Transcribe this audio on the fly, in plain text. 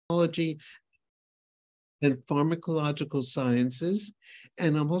and Pharmacological Sciences,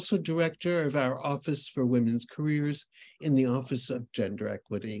 and I'm also director of our Office for Women's Careers in the Office of Gender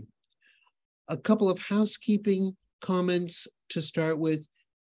Equity. A couple of housekeeping comments to start with.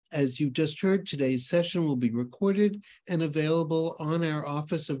 As you just heard, today's session will be recorded and available on our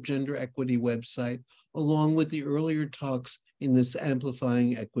Office of Gender Equity website, along with the earlier talks in this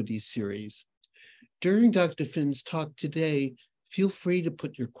Amplifying Equity series. During Dr. Finn's talk today, feel free to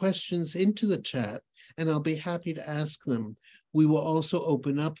put your questions into the chat, and I'll be happy to ask them. We will also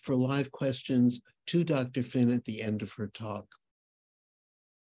open up for live questions to Dr. Finn at the end of her talk.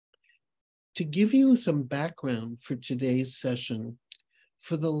 To give you some background for today's session,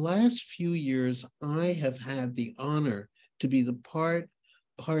 for the last few years, I have had the honor to be the part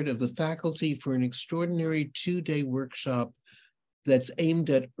of the faculty for an extraordinary two-day workshop that's aimed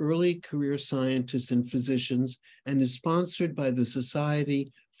at early career scientists and physicians and is sponsored by the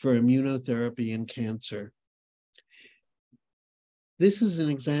Society for Immunotherapy and Cancer. This is an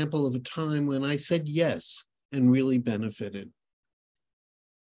example of a time when I said yes and really benefited.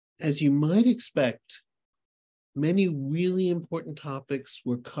 As you might expect, many really important topics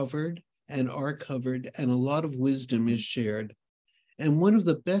were covered and are covered, and a lot of wisdom is shared. And one of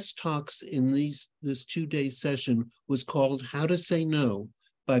the best talks in this two-day session was called How to Say No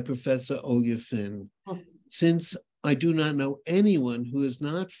by Professor Olja Finn. Since I do not know anyone who has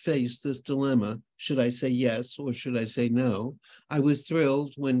not faced this dilemma, should I say yes or should I say no, I was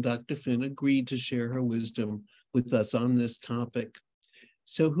thrilled when Dr. Finn agreed to share her wisdom with us on this topic.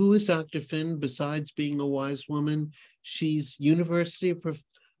 So who is Dr. Finn besides being a wise woman? She's University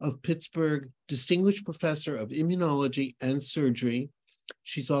of Pittsburgh Distinguished Professor of Immunology and Surgery.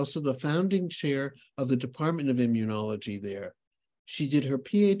 She's also the founding chair of the Department of Immunology there. She did her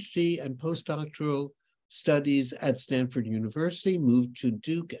PhD and postdoctoral studies at Stanford University, moved to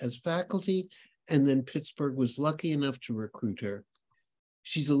Duke as faculty, and then Pittsburgh was lucky enough to recruit her.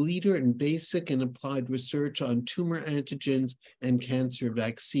 She's a leader in basic and applied research on tumor antigens and cancer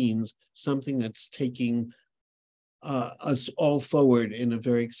vaccines, something that's taking us all forward in a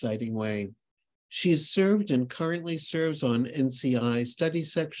very exciting way. She has served and currently serves on NCI study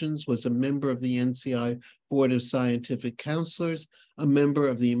sections, was a member of the NCI Board of Scientific Counselors, a member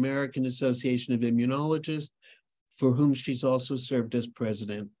of the American Association of Immunologists, for whom she's also served as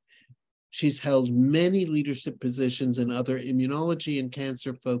president. She's held many leadership positions in other immunology and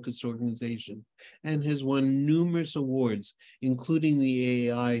cancer-focused organizations and has won numerous awards, including the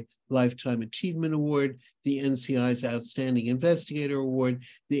AAI Lifetime Achievement Award, the NCI's Outstanding Investigator Award,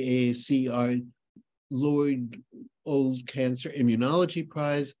 the AACR Lloyd Old Cancer Immunology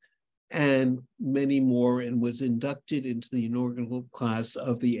Prize, and many more, and was inducted into the inaugural class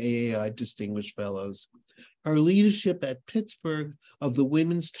of the AAI Distinguished Fellows. Her leadership at Pittsburgh of the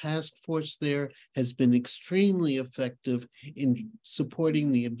Women's Task Force there has been extremely effective in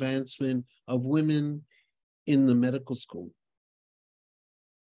supporting the advancement of women in the medical school.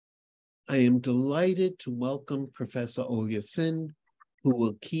 I am delighted to welcome Professor Olja Finn, who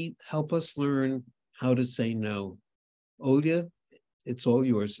will help us learn how to say no. Olja, it's all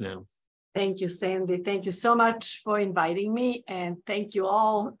yours now. Thank you, Sandy. Thank you so much for inviting me, and thank you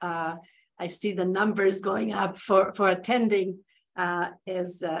all. I see the numbers going up for attending.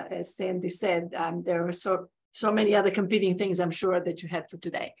 As Sandy said, there were so many other competing things I'm sure that you had for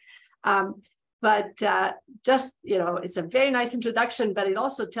today. But just, it's a very nice introduction, but it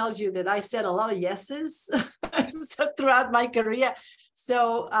also tells you that I said a lot of yeses throughout my career.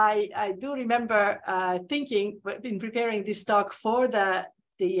 So I do remember thinking in preparing this talk for the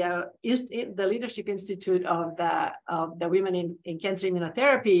Leadership Institute of the Women in Cancer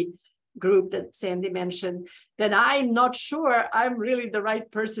Immunotherapy group that Sandy mentioned, that I'm not sure I'm really the right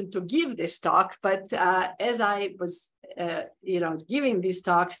person to give this talk. But as I was, giving these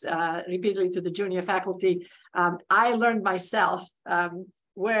talks repeatedly to the junior faculty, I learned myself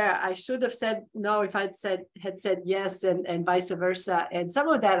where I should have said no if had said yes, and vice versa. And some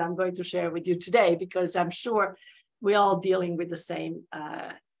of that I'm going to share with you today, because I'm sure we're all dealing with the same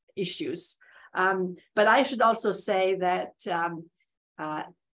issues. But I should also say that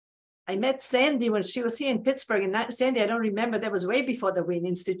I met Sandy when she was here in Pittsburgh, and Sandy, I don't remember, that was way before the Wynn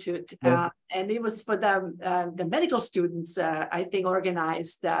Institute. And it was for the medical students, I think,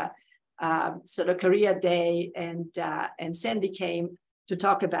 organized sort of career day, and Sandy came to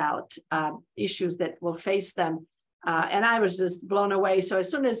talk about issues that will face them. And I was just blown away. So as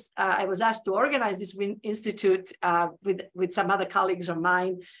soon as I was asked to organize this Wynn Institute with some other colleagues of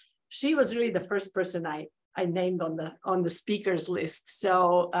mine, she was really the first person I named on the speakers list.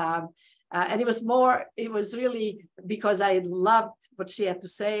 So And it was really because I loved what she had to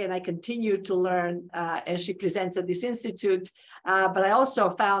say, and I continued to learn as she presents at this institute. But I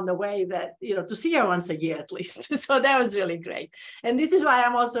also found a way that, to see her once a year at least. So that was really great. And this is why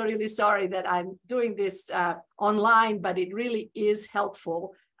I'm also really sorry that I'm doing this online, but it really is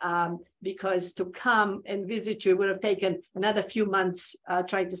helpful because to come and visit you would have taken another few months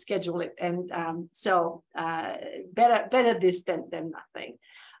trying to schedule it. And so better this than nothing.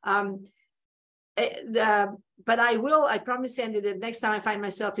 But I promise Sandy that next time I find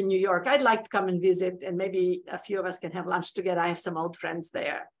myself in New York, I'd like to come and visit, and maybe a few of us can have lunch together. I have some old friends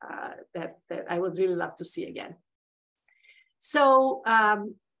there that I would really love to see again. So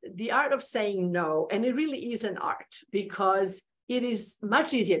the art of saying no, and it really is an art, because it is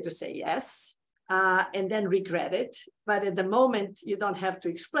much easier to say yes and then regret it. But at the moment, you don't have to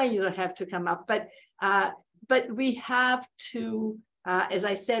explain, you don't have to come up. But we have to, as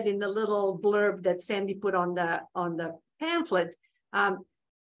I said in the little blurb that Sandy put on the pamphlet,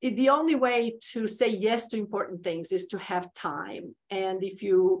 the only way to say yes to important things is to have time. And if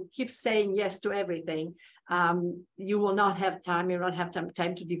you keep saying yes to everything, you will not have time. You don't have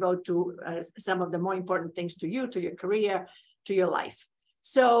time to devote to some of the more important things to you, to your career, to your life.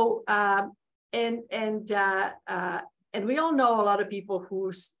 So, and we all know a lot of people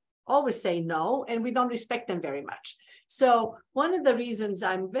who always say no, and we don't respect them very much. So one of the reasons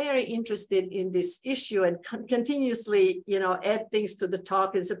I'm very interested in this issue and continuously, add things to the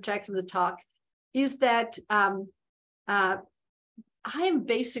talk and subtract from the talk is that I am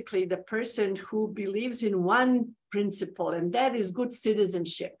basically the person who believes in one principle, and that is good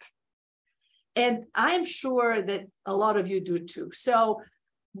citizenship. And I'm sure that a lot of you do too. So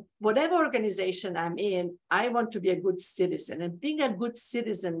whatever organization I'm in, I want to be a good citizen. And being a good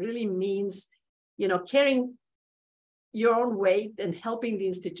citizen really means, carrying your own weight and helping the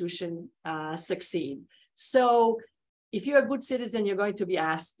institution succeed. So if you're a good citizen, you're going to be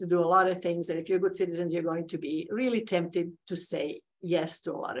asked to do a lot of things. And if you're a good citizen, you're going to be really tempted to say yes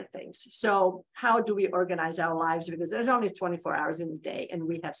to a lot of things. So how do we organize our lives? Because there's only 24 hours in a day and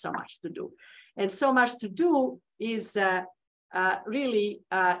we have so much to do. And so much to do is really,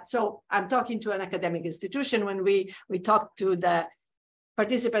 so I'm talking to an academic institution. When we talk to the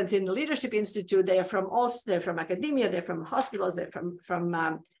participants in the Leadership Institute, they're from academia, they're from hospitals, they're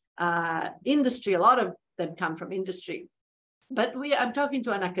from industry. A lot of them come from industry. But I'm talking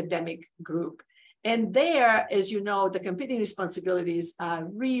to an academic group. And there, as you know, the competing responsibilities are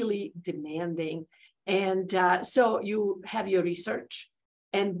really demanding. And so you have your research,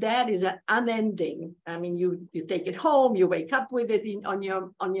 and that is an unending. I mean, you take it home, you wake up with it on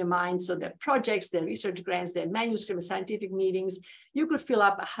your mind. So there are projects, there are research grants, there are manuscripts, scientific meetings. You could fill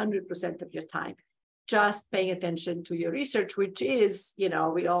up 100% of your time just paying attention to your research, which is,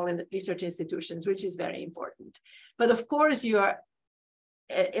 we all in the research institutions, which is very important. But of course, you're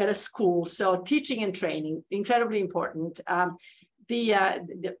at a school, so teaching and training, incredibly important.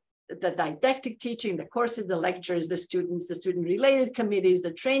 The didactic teaching, the courses, the lectures, the students, the student-related committees,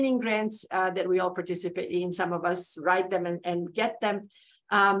 the training grants that we all participate in. Some of us write them and get them.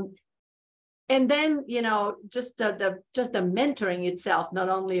 And then, just the mentoring itself, not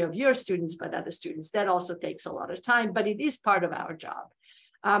only of your students, but other students, that also takes a lot of time, but it is part of our job.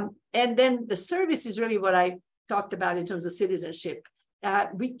 And then the service is really what I talked about in terms of citizenship.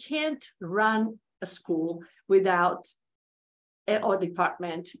 We can't run a school without or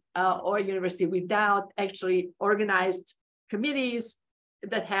department or university without actually organized committees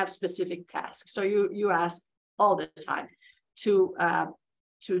that have specific tasks. So you ask all the time to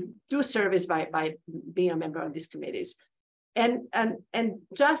do service by being a member of these committees. And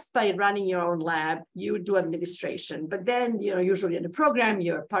just by running your own lab, you do administration, but then, usually in the program,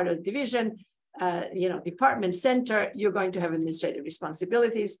 you're part of the division, department center, you're going to have administrative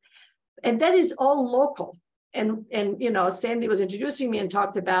responsibilities. And that is all local. And Sandy was introducing me and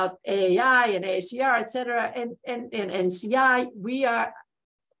talked about AAI and AACR, et cetera, and NCI. We are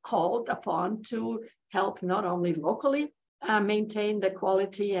called upon to help not only locally maintain the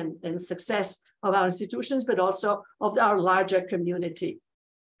quality and success of our institutions, but also of our larger community.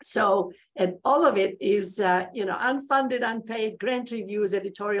 So, and all of it is, unfunded, unpaid, grant reviews,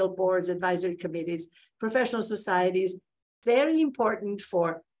 editorial boards, advisory committees, professional societies, very important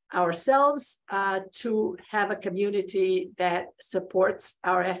for ourselves to have a community that supports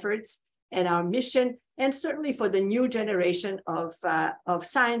our efforts and our mission, and certainly for the new generation of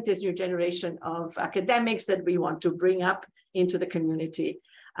scientists, new generation of academics that we want to bring up into the community.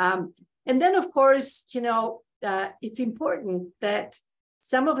 And then, of course, it's important that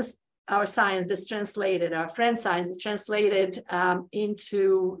some of us our science that's translated, our friend science is translated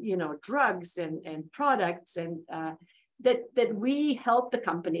into, drugs and products, and that we help the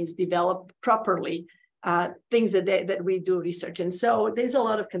companies develop properly things that we do research. And so there's a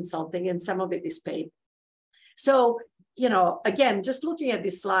lot of consulting, and some of it is paid. So, again, just looking at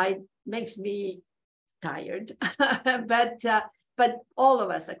this slide makes me tired, but all of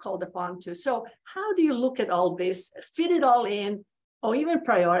us are called upon to. So how do you look at all this, fit it all in, or even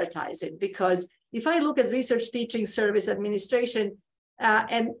prioritize it? Because if I look at research, teaching, service, administration,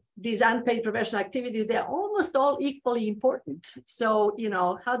 and these unpaid professional activities, they're almost all equally important. So,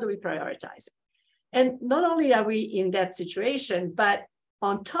 how do we prioritize it? And not only are we in that situation, but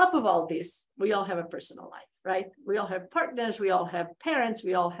on top of all this, we all have a personal life, right? We all have partners, we all have parents,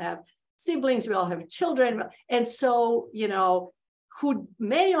 we all have siblings, we all have children. And so, who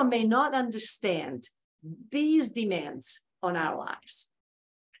may or may not understand these demands on our lives.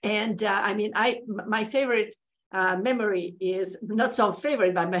 And my favorite memory is, not so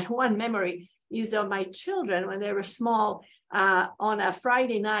favorite, but my one memory is of my children when they were small on a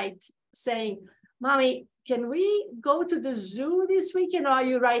Friday night saying, "Mommy, can we go to the zoo this weekend, or are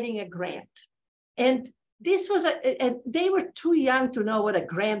you writing a grant?" And this was and they were too young to know what a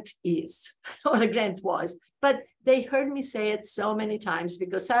grant is, what a grant was, but they heard me say it so many times,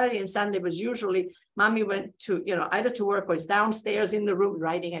 because Saturday and Sunday was usually Mommy went to, either to work or was downstairs in the room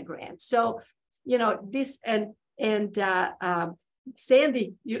writing a grant. So, this and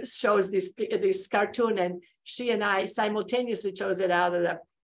Sandy shows this cartoon, and she and I simultaneously chose it out of the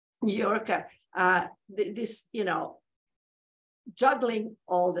New Yorker. This, juggling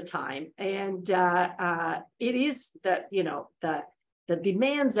all the time, and it is that the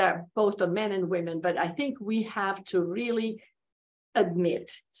demands are both of men and women, but I think we have to really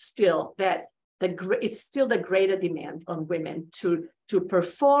admit still that it's still the greater demand on women to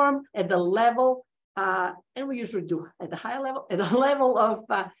perform at the level, and we usually do at the higher level, at the level of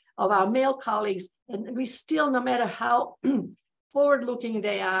our male colleagues, and we still, no matter how forward-looking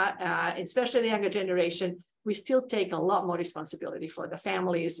they are, especially the younger generation, we still take a lot more responsibility for the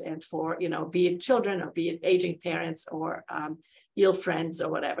families and for, be it children or be it aging parents or ill friends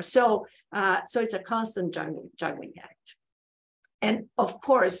or whatever. So it's a constant juggling act. And of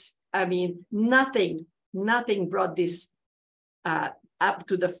course, nothing brought this up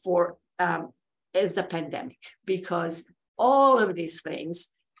to the fore as the pandemic, because all of these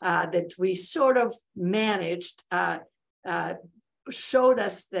things that we sort of managed showed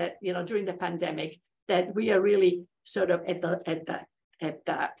us that, during the pandemic, that we are really sort of at the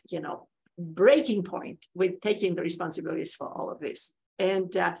breaking point with taking the responsibilities for all of this.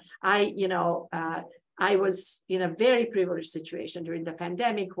 And I was in a very privileged situation during the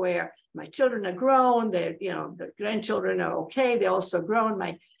pandemic where my children are grown, the grandchildren are okay, they're also grown.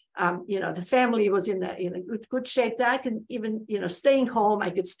 My the family was in a good shape that I can even, staying home,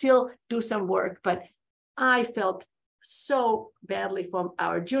 I could still do some work, but I felt so badly from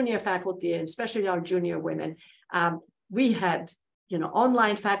our junior faculty, and especially our junior women. We had,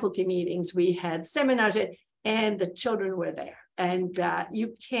 online faculty meetings, we had seminars, and the children were there, and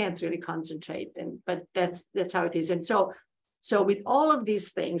you can't really concentrate. But that's how it is. And so with all of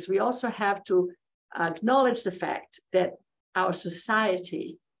these things, we also have to acknowledge the fact that our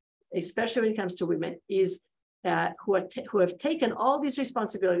society, especially when it comes to women, is who have taken all these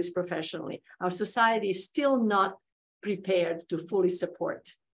responsibilities professionally. Our society is still not prepared to fully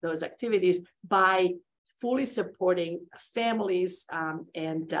support those activities by fully supporting families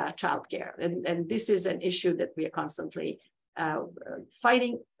and childcare. And this is an issue that we are constantly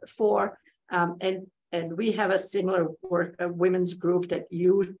fighting for. And we have a similar women's group that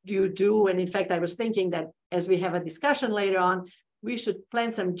you do. And in fact, I was thinking that as we have a discussion later on, we should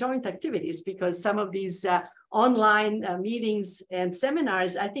plan some joint activities, because some of these online meetings and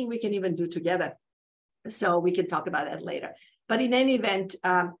seminars, I think we can even do together. So we can talk about that later. But in any event,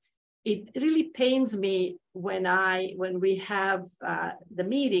 it really pains me when we have the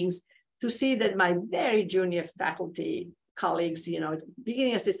meetings to see that my very junior faculty colleagues,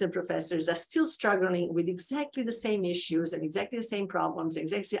 beginning assistant professors, are still struggling with exactly the same issues and exactly the same problems,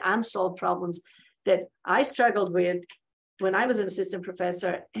 exactly unsolved problems that I struggled with when I was an assistant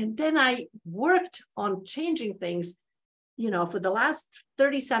professor. And then I worked on changing things, for the last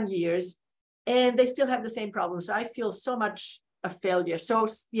 30 some years, and they still have the same problems. So I feel so much a failure. So,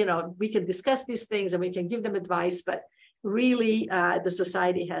 we can discuss these things and we can give them advice, but really the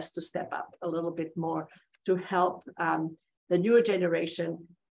society has to step up a little bit more to help the newer generation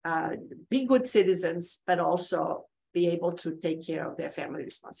be good citizens, but also be able to take care of their family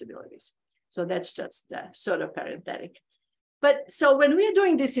responsibilities. So that's just sort of parenthetic. But so when we are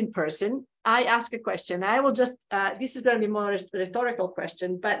doing this in person, I ask a question. I will just, this is going to be more a rhetorical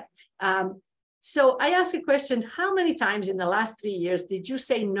question, but so I ask a question, how many times in the last 3 years did you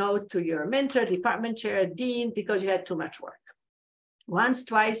say no to your mentor, department chair, dean, because you had too much work? Once,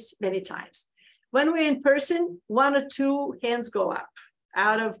 twice, many times. When we're in person, 1 or 2 hands go up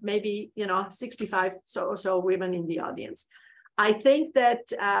out of maybe, 65 or so women in the audience. I think that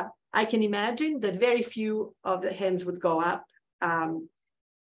I can imagine that very few of the hands would go up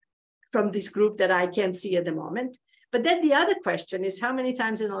from this group that I can't see at the moment. But then the other question is, how many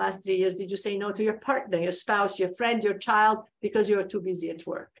times in the last 3 years did you say no to your partner, your spouse, your friend, your child, because you were too busy at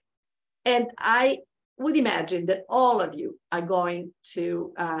work? And I would imagine that all of you are going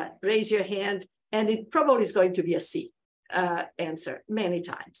to raise your hand, and it probably is going to be a C answer many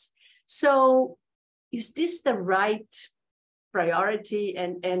times. So is this the right priority?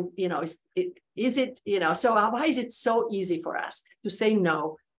 And is it, so why is it so easy for us to say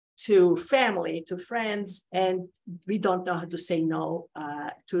no to family, to friends, and we don't know how to say no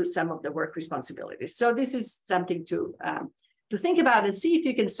to some of the work responsibilities? So this is something to think about and see if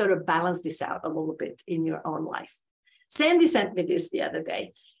you can sort of balance this out a little bit in your own life. Sandy sent me this the other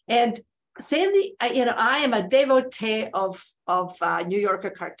day, and Sandy, I am a devotee of New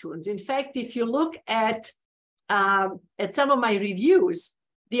Yorker cartoons. In fact, if you look at some of my reviews,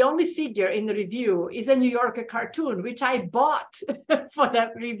 the only figure in the review is a New Yorker cartoon, which I bought for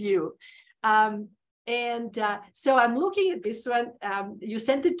that review. So I'm looking at this one. You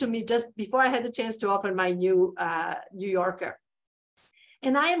sent it to me just before I had the chance to open my new New Yorker.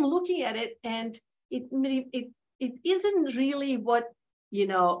 And I am looking at it, and it isn't really what,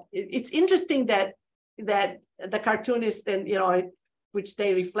 it's interesting that the cartoonist and, which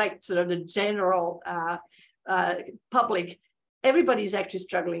they reflect sort of the general public, everybody's actually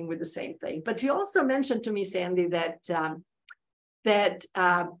struggling with the same thing. But you also mentioned to me, Sandy, that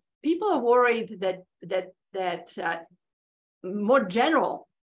people are worried that more general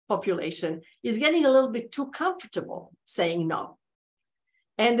population is getting a little bit too comfortable saying no,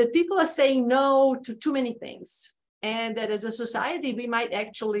 and that people are saying no to too many things, and that as a society we might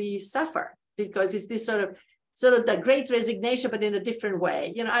actually suffer because it's this sort of the great resignation, but in a different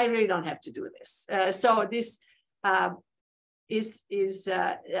way. I really don't have to do this. So this is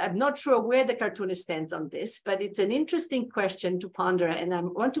I'm not sure where the cartoonist stands on this, but it's an interesting question to ponder. And I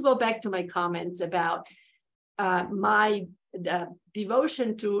want to go back to my comments about my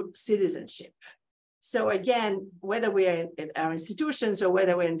devotion to citizenship. So again, whether we're in our institutions or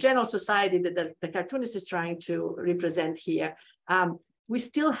whether we're in general society that the cartoonist is trying to represent here, we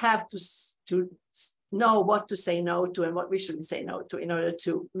still have to know what to say no to and what we shouldn't say no to in order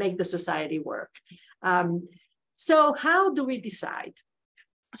to make the society work. So how do we decide?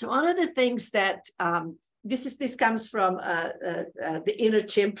 So one of the things that this comes from the Inner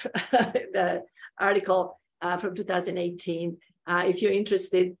Chimp the article from 2018. If you're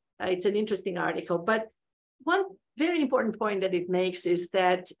interested, it's an interesting article. But one very important point that it makes is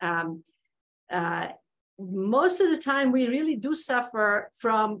that most of the time we really do suffer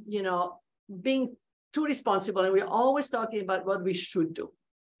from being too responsible, and we're always talking about what we should do.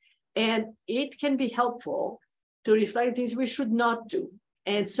 And it can be helpful to reflect things we should not do.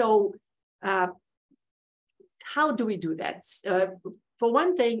 And so how do we do that? For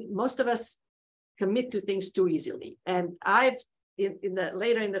one thing, most of us commit to things too easily. And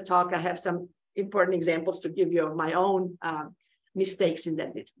later in the talk, I have some important examples to give you of my own mistakes in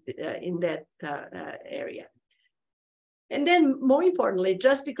that area. And then more importantly,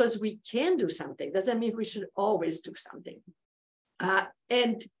 just because we can do something doesn't mean we should always do something.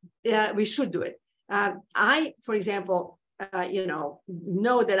 And we should do it. I, for example,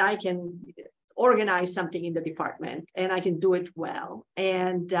 know that I can organize something in the department and I can do it well.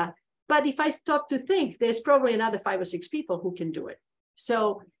 And but if I stop to think, there's probably another 5 or 6 people who can do it.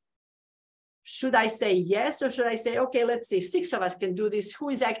 So should I say yes, or should I say, okay, let's see, 6 of us can do this. Who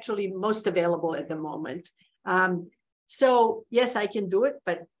is actually most available at the moment? So yes, I can do it,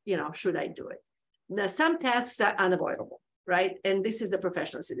 but should I do it? Now, some tasks are unavoidable, right? And this is the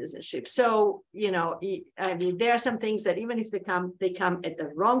professional citizenship. So, I mean, there are some things that even if they come at the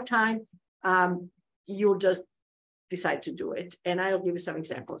wrong time, you'll just decide to do it. And I'll give you some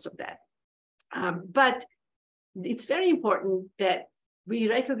examples of that. But it's very important that we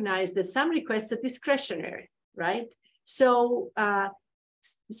recognize that some requests are discretionary, right? So,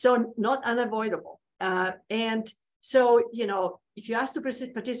 so not unavoidable. And so, if you ask to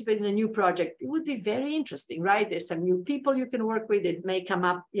participate in a new project, it would be very interesting, right? There's some new people you can work with. It may come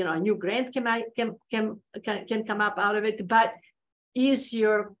up, a new grant can come up out of it. But is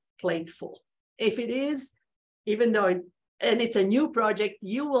your plate full? If it is, even though and it's a new project,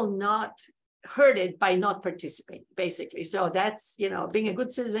 you will not hurt it by not participating, basically. So that's, being a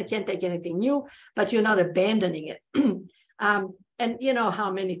good citizen, can't take anything new, but you're not abandoning it. And you know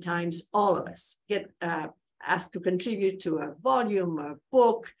how many times all of us get asked to contribute to a volume, a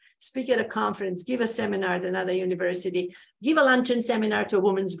book, speak at a conference, give a seminar at another university, give a luncheon seminar to a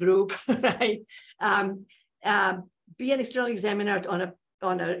women's group, right? Be an external examiner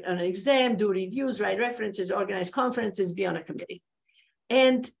on an exam, do reviews, write references, organize conferences, be on a committee.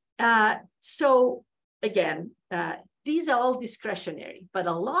 And so again, these are all discretionary, but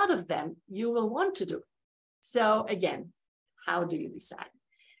a lot of them you will want to do. So again, how do you decide?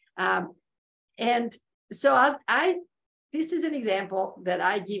 And so this is an example that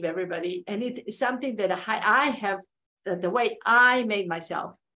I give everybody, and it is something that I have, the way I made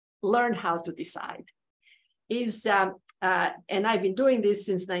myself learn how to decide is, and I've been doing this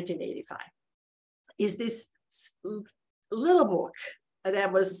since 1985, is this little book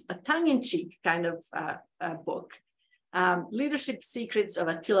that was a tongue-in-cheek kind of book, Leadership Secrets of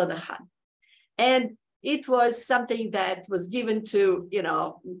Attila the Hun. And it was something that was given to,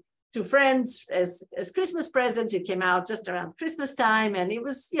 to friends as Christmas presents. It came out just around Christmas time, and it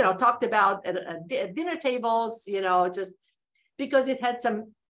was, talked about at dinner tables, just because it had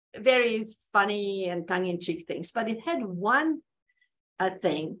some very funny and tongue-in-cheek things. But it had one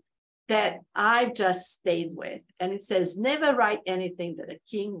thing that I've just stayed with, and it says, never write anything that a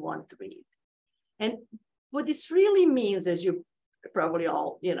king won't read. And what this really means, as you probably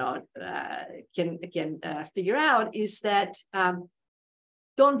all, can figure out, is that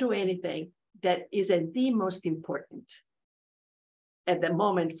don't do anything that isn't the most important at the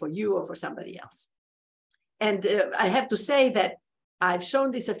moment for you or for somebody else. And I have to say that I've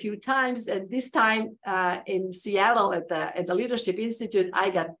shown this a few times, and this time in Seattle at the Leadership Institute, I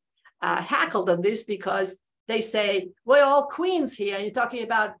got hackled on this because they say, we're all queens here, and you're talking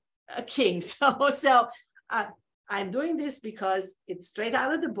about a king. So I'm doing this because it's straight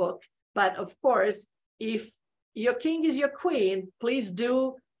out of the book. But of course, if your king is your queen, please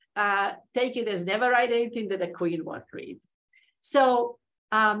do take it as never write anything that a queen won't read. So,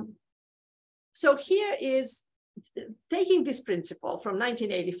 so here is taking this principle from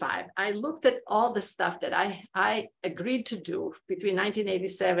 1985. I looked at all the stuff that I agreed to do between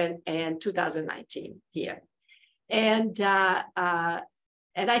 1987 and 2019 here. And I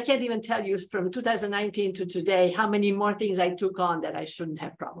can't even tell you from 2019 to today how many more things I took on that I shouldn't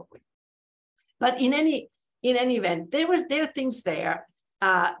have probably. But in any event, there are things there,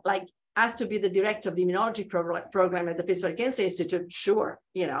 like asked to be the director of the immunology program at the Pittsburgh Cancer Institute. Sure,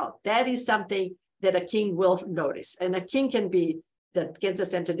 that is something that a king will notice. And a king can be the Cancer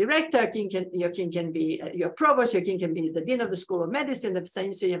Center director, your king can be your provost, your king can be the dean of the School of Medicine,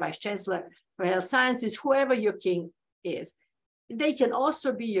 the senior vice chancellor for health sciences, whoever your king is. They can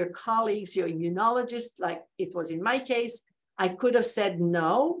also be your colleagues, your immunologist, like it was in my case. I could have said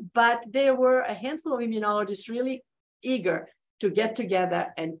no, but there were a handful of immunologists really eager to get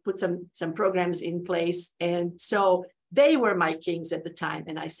together and put some programs in place. And so they were my kings at the time,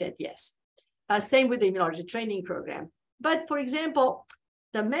 and I said yes. Same with the immunology training program. But for example,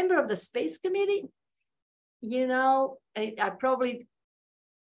 the member of the space committee, I probably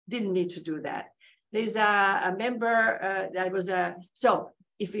didn't need to do that. There's a member so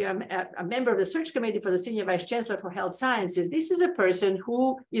if you're a member of the search committee for the Senior Vice Chancellor for Health Sciences, this is a person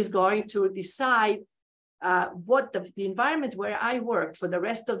who is going to decide what the environment where I work for the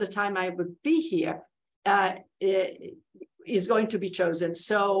rest of the time I would be here is going to be chosen.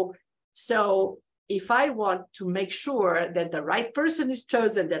 So if I want to make sure that the right person is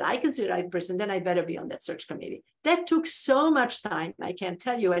chosen, that I consider the right person, then I better be on that search committee. That took so much time, I can't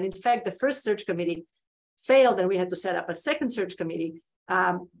tell you. And in fact, the first search committee failed, and we had to set up a second search committee.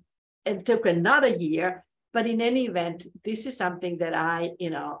 It took another year. But in any event, this is something that I,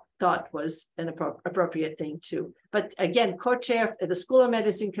 thought was an appropriate thing too. But again, co-chair at the School of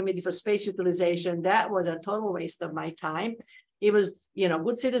Medicine Committee for Space Utilization, that was a total waste of my time. It was,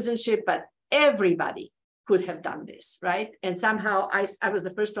 good citizenship, but everybody could have done this, right? And somehow I was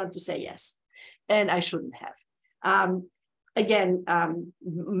the first one to say yes, and I shouldn't have. Again,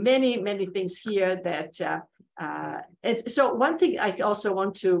 many things here that, so one thing I also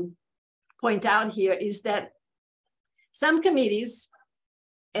want to point out here is that some committees,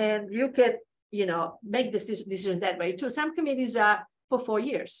 and you can, make decisions that way too. Some committees are for 4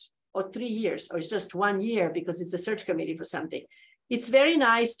 years or 3 years, or it's just 1 year because it's a search committee for something. It's very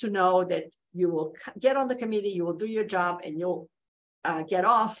nice to know that you will get on the committee, you will do your job, and you'll get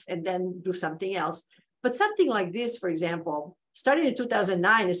off and then do something else. But something like this, for example, starting in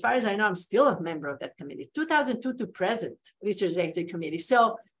 2009, as far as I know, I'm still a member of that committee, 2002 to present, Research Executive Committee.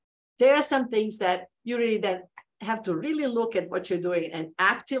 So there are some things that you really then have to really look at what you're doing and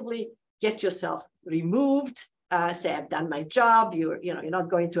actively get yourself removed. Say, I've done my job. You're not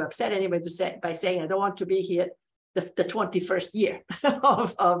going to upset anybody by saying, I don't want to be here the 21st year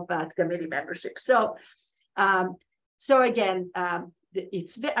of committee membership. So, again, I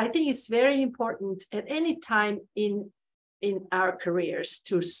think it's very important at any time in our careers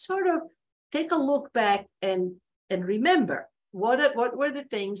to sort of take a look back and remember what were the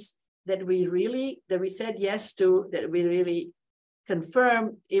things that we said yes to, that we really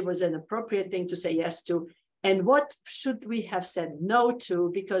confirmed it was an appropriate thing to say yes to, and what should we have said no to,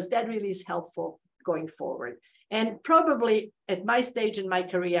 because that really is helpful going forward. And probably at my stage in my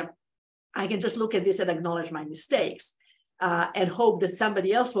career, I can just look at this and acknowledge my mistakes and hope that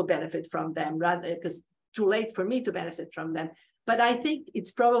somebody else will benefit from them, rather, because too late for me to benefit from them. But I think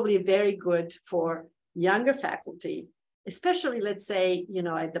it's probably very good for younger faculty, especially, let's say,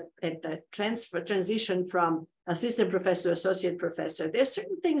 at the transition from assistant professor to associate professor. There's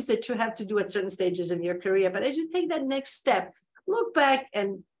certain things that you have to do at certain stages in your career. But as you take that next step, look back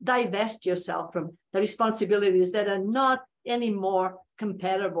and divest yourself from the responsibilities that are not anymore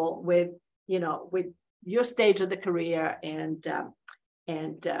compatible with your stage of the career and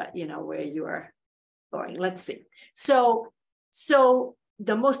where you are going. Let's see. So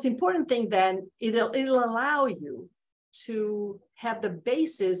the most important thing then, it'll allow you to have the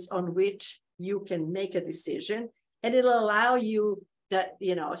basis on which you can make a decision, and it'll allow you that,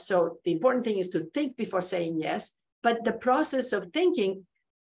 so the important thing is to think before saying yes, but the process of thinking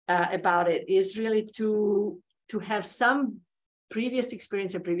about it is really to have some previous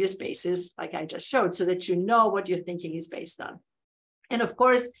experience and previous basis, like I just showed, so that you know what your thinking is based on. And of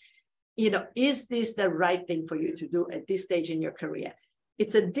course, is this the right thing for you to do at this stage in your career?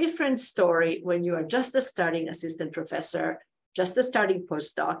 It's a different story when you are just a starting assistant professor, just a starting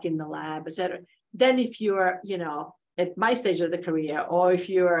postdoc in the lab, et cetera, than if you are, at my stage of the career, or if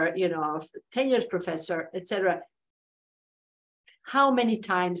you're, a tenured professor, et cetera. How many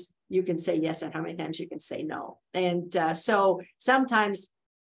times you can say yes and how many times you can say no. And so sometimes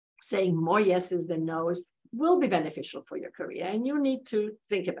saying more yeses than nos will be beneficial for your career, and you need to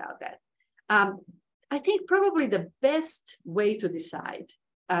think about that. I think probably the best way to decide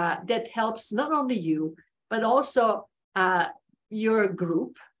that helps not only you, but also your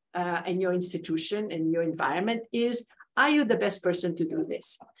group and your institution and your environment is, are you the best person to do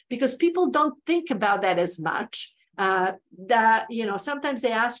this? Because people don't think about that as much. Sometimes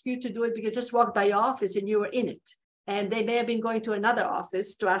they ask you to do it because you just walked by your office and you were in it. And they may have been going to another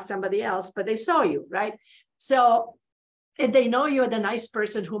office to ask somebody else, but they saw you, right? So, and they know you're the nice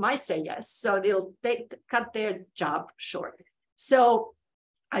person who might say yes. So they cut their job short. So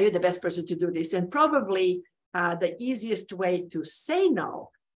are you the best person to do this? And probably the easiest way to say no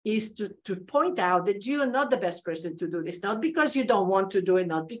is to point out that you are not the best person to do this, not because you don't want to do it,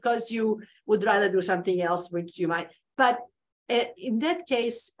 not because you would rather do something else, which you might, but in that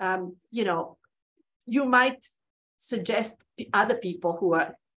case, you might suggest other people who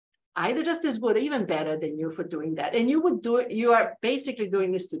are either just as good or even better than you for doing that. And you are basically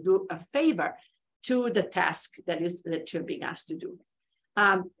doing this to do a favor to the task that you're being asked to do.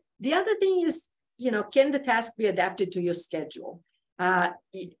 The other thing is, can the task be adapted to your schedule? I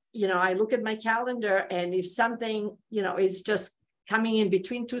look at my calendar, and if something, is just coming in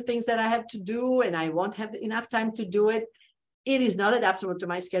between two things that I have to do, and I won't have enough time to do it, it is not adaptable to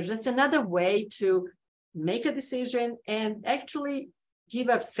my schedule. It's another way to make a decision and actually give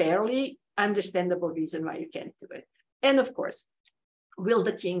a fairly understandable reason why you can't do it. And of course, will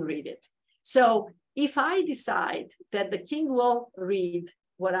the king read it? So if I decide that the king will read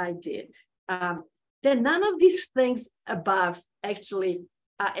what I did, then none of these things above actually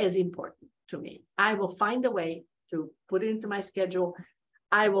are as important to me. I will find a way to put it into my schedule.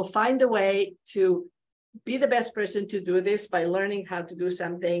 I will find a way to be the best person to do this by learning how to do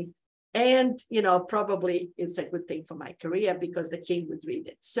something. And, probably it's a good thing for my career because the king would read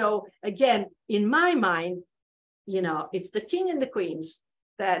it. So again, in my mind, it's the king and the queens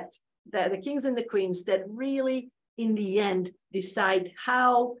the kings and the queens that really, in the end, decide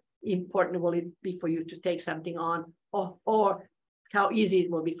how important will it be for you to take something on, or how easy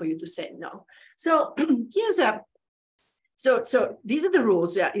it will be for you to say no. So So these are the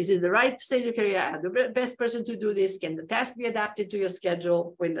rules. Is it the right stage of career? Am I the best person to do this? Can the task be adapted to your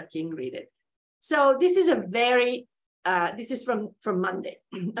schedule when the king read it? So this is this is from Monday,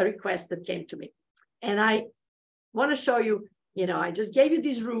 a request that came to me. And I want to show you, I just gave you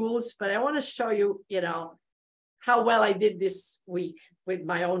these rules, but I want to show you, how well I did this week with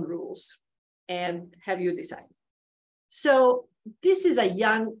my own rules, and have you decide. So this is a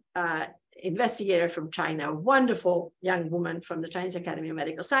young investigator from China, a wonderful young woman from the Chinese Academy of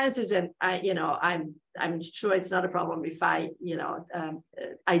Medical Sciences, and I'm sure it's not a problem if I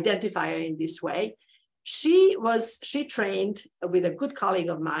identify her in this way. She trained with a good colleague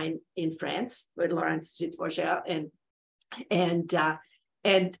of mine in France, with Laurence Gitforgel, and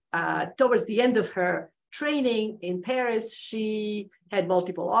towards the end of her training in Paris, she had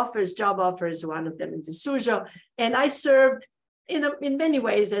multiple offers, job offers, one of them in Suzhou, and I served in many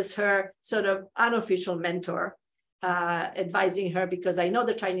ways as her sort of unofficial mentor, advising her, because I know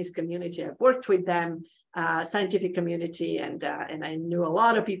the Chinese community. I've worked with them, scientific community, and I knew a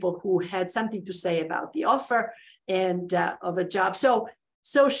lot of people who had something to say about the offer and of a job.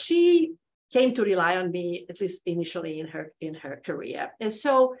 So she came to rely on me, at least initially in her career. And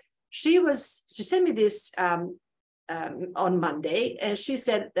so she sent me this on Monday, and she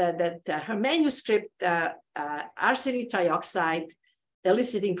said that her manuscript, arsenic trioxide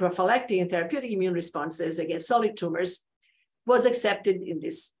eliciting prophylactic and therapeutic immune responses against solid tumors, was accepted in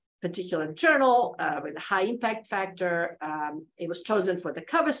this particular journal with a high impact factor. It was chosen for the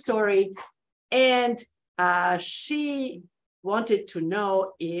cover story, and she wanted to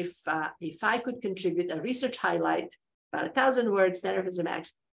know if I could contribute a research highlight, about 1,000 words, 10 words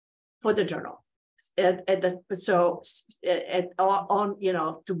max, for the journal. To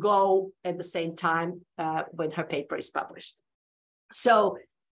go at the same time when her paper is published. So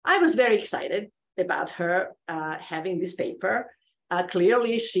I was very excited about her having this paper.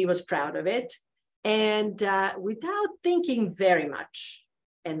 Clearly, she was proud of it. And without thinking very much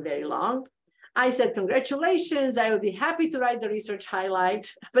and very long, I said, congratulations, I would be happy to write the research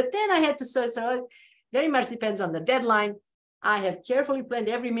highlight. But then I had to say, so it very much depends on the deadline. I have carefully planned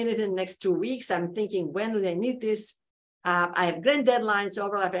every minute in the next 2 weeks. I'm thinking, when do I need this? I have grand deadlines,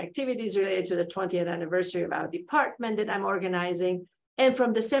 overlapping activities related to the 20th anniversary of our department that I'm organizing. And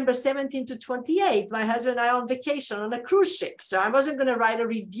from December 17th to 28th, my husband and I are on vacation on a cruise ship. So I wasn't going to write a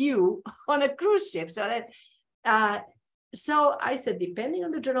review on a cruise ship. So I said, depending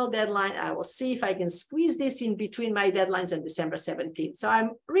on the journal deadline, I will see if I can squeeze this in between my deadlines and December 17th. So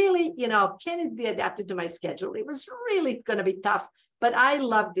I'm really, can it be adapted to my schedule? It was really going to be tough, but I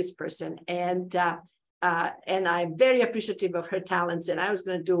love this person, and I'm very appreciative of her talents, and I was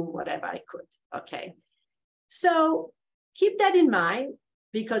going to do whatever I could. Okay. So keep that in mind,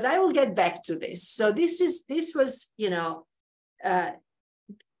 because I will get back to this. So this was,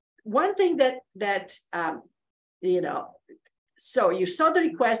 one thing that so you saw the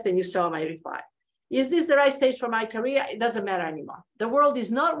request and you saw my reply. Is this the right stage for my career? It doesn't matter anymore. The world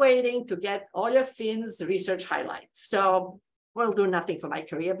is not waiting to get Olja Finn's research highlights. So we'll do nothing for my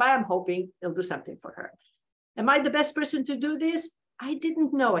career, but I'm hoping it'll do something for her. Am I the best person to do this? I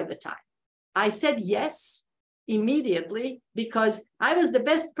didn't know at the time. I said yes immediately because I was the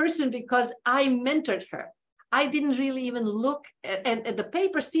best person, because I mentored her. I didn't really even look at, and the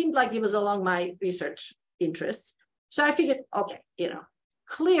paper seemed like it was along my research interests. So I figured, okay,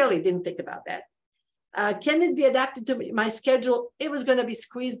 clearly didn't think about that. Can it be adapted to my schedule? It was going to be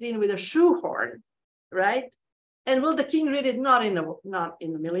squeezed in with a shoehorn, right? And will the king read it? Not in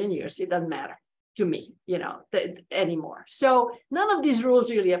a million years. It doesn't matter to me, anymore. So none of these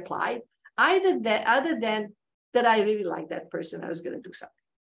rules really applied, other than that I really like that person. I was going to do something.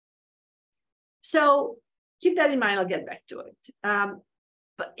 So keep that in mind. I'll get back to it.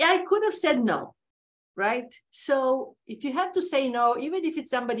 But I could have said no. Right? So if you have to say no, even if it's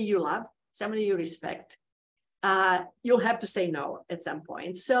somebody you love, somebody you respect, you'll have to say no at some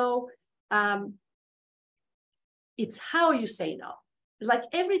point. So it's how you say no. Like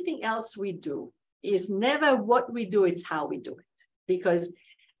everything else we do is never what we do, it's how we do it. Because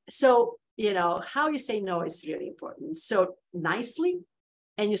how you say no is really important. So nicely,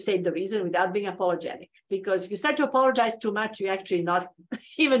 and you state the reason without being apologetic. Because if you start to apologize too much, you're actually not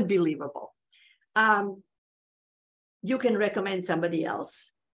even believable. You can recommend somebody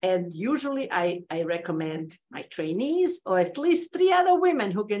else. And usually I recommend my trainees, or at least 3 other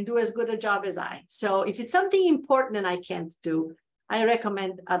women who can do as good a job as I. So if it's something important and I can't do, I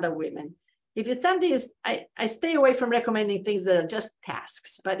recommend other women. If it's something, I stay away from recommending things that are just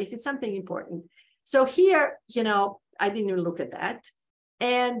tasks, but if it's something important. So here, I didn't even look at that,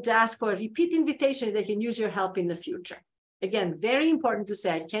 and ask for a repeat invitation that can use your help in the future. Again, very important to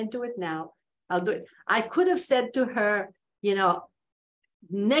say, I can't do it now. I'll do it. I could have said to her,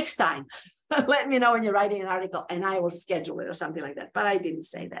 next time, let me know when you're writing an article and I will schedule it or something like that. But I didn't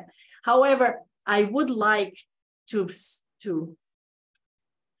say that. However, I would like to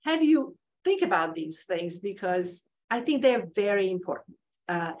have you think about these things because I think they're very important.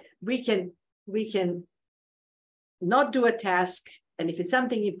 We can not do a task, and if it's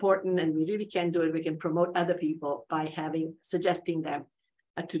something important and we really can't do it, we can promote other people by suggesting them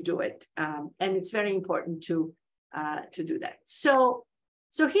to do it. And it's very important to do that. So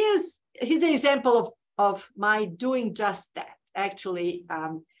here's an example of my doing just that. Actually,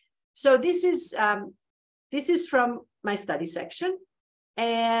 so this is from my study section,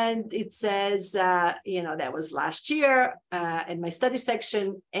 and it says, that was last year, and my study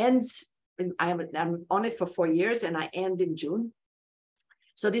section ends. I'm on it for 4 years, and I end in June.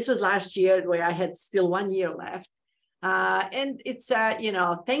 So this was last year where I had still 1 year left. And it's,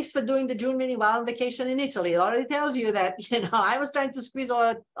 thanks for doing the June meeting while on vacation in Italy. It already tells you that, I was trying to squeeze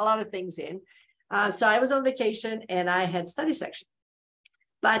a lot of things in. So I was on vacation and I had study section.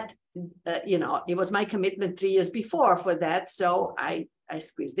 But, it was my commitment 3 years before for that. So I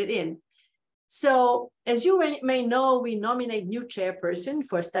squeezed it in. So as you may know, we nominate new chairperson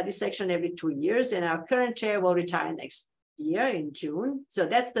for a study section every 2 years, and our current chair will retire next year in June. So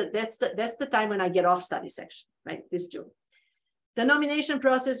that's the time when I get off study section, right? This June. The nomination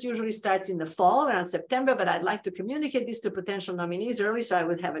process usually starts in the fall, around September, but I'd like to communicate this to potential nominees early so I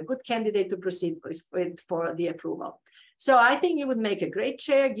would have a good candidate to proceed with for the approval. So I think you would make a great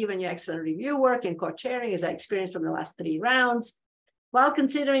chair given your excellent review work and co-chairing, as I experienced from the last 3 rounds. While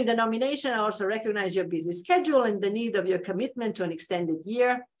considering the nomination, I also recognize your busy schedule and the need of your commitment to an extended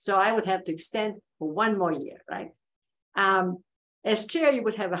year. So I would have to extend for 1 more year, right? As chair, you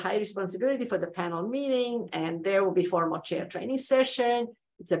would have a high responsibility for the panel meeting, and there will be formal chair training session.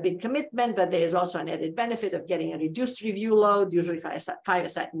 It's a big commitment, but there is also an added benefit of getting a reduced review load, usually 5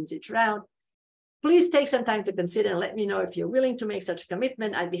 assignments each round. Please take some time to consider and let me know if you're willing to make such a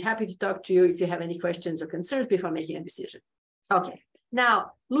commitment. I'd be happy to talk to you if you have any questions or concerns before making a decision. Okay,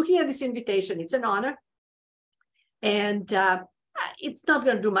 now looking at this invitation, it's an honor. And it's not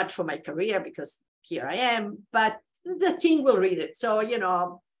going to do much for my career because here I am, but the king will read it. So,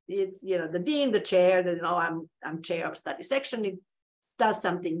 it's, the dean, the chair, I'm chair of study section. It does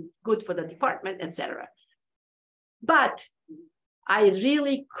something good for the department, etc. But I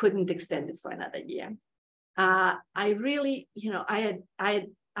really couldn't extend it for another year. I really, I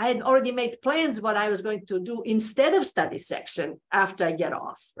had already made plans what I was going to do instead of study section after I get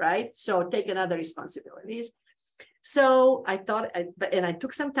off, right? So take another responsibilities. So I thought, and I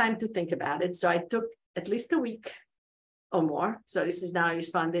took some time to think about it. So I took at least a week or more. So this is now I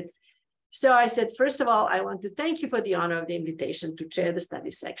responded. So I said, first of all, I want to thank you for the honor of the invitation to chair the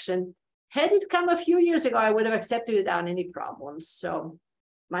study section. Had it come a few years ago, I would have accepted it without any problems. So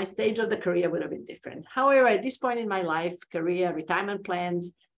my stage of the career would have been different. However, at this point in my life, career, retirement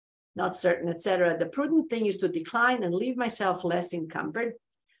plans, not certain, etc., the prudent thing is to decline and leave myself less encumbered.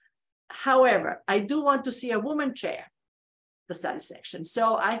 However, I do want to see a woman chair the study section.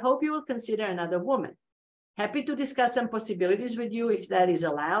 So I hope you will consider another woman. Happy to discuss some possibilities with you if that is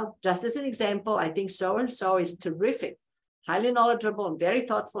allowed. Just as an example, I think so-and-so is terrific, highly knowledgeable and very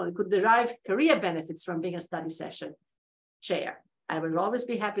thoughtful and could derive career benefits from being a study session chair. I will always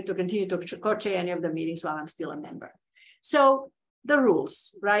be happy to continue to co-chair any of the meetings while I'm still a member. So the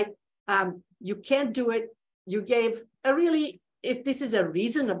rules, right? You can't do it. You gave a really, if this is a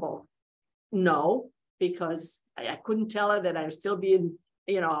reasonable no, because I couldn't tell her that I would still be,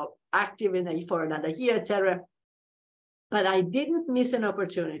 active for another year, etc. But I didn't miss an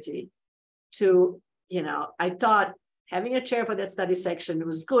opportunity to, I thought having a chair for that study section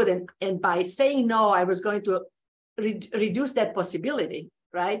was good. And by saying no, I was going to reduce that possibility,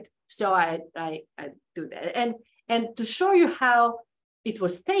 right? So I do that. And to show you how it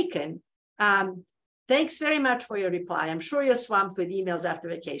was taken, thanks very much for your reply. I'm sure you're swamped with emails after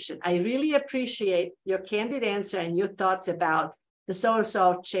vacation. I really appreciate your candid answer and your thoughts about the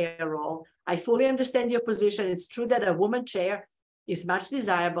so-and-so chair role. I fully understand your position. It's true that a woman chair is much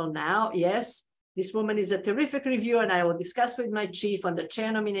desirable now. Yes, this woman is a terrific reviewer, and I will discuss with my chief on the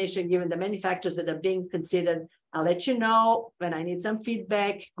chair nomination, given the many factors that are being considered. I'll let you know when I need some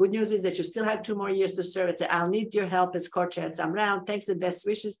feedback. Good news is that you still have 2 more years to serve. I'll need your help as co-chair at some round. Thanks and best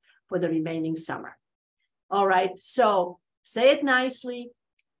wishes for the remaining summer. All right, so say it nicely,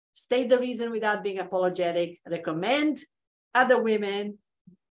 state the reason without being apologetic, recommend other women,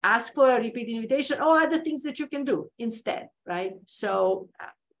 ask for a repeat invitation, or other things that you can do instead, right? So,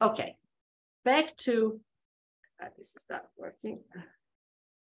 okay, back to, this is not working.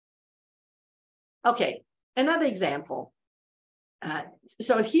 Okay, another example.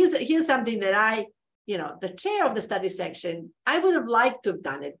 So here's something that the chair of the study section, I would have liked to have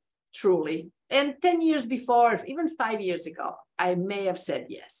done it truly. And 10 years before, even 5 years ago, I may have said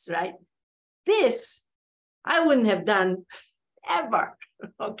yes, right? This I wouldn't have done ever,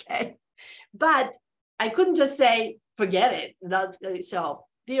 okay? But I couldn't just say, forget it. So,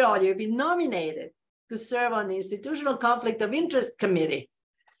 dear Olja, you've been nominated to serve on the Institutional Conflict of Interest Committee,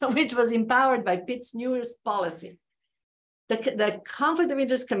 which was empowered by Pitt's newest policy. The Conflict of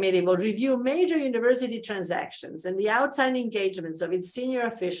Interest Committee will review major university transactions and the outside engagements of its senior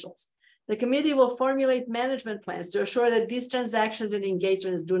officials. The committee will formulate management plans to assure that these transactions and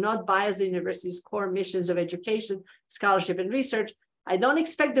engagements do not bias the university's core missions of education, scholarship, and research. I don't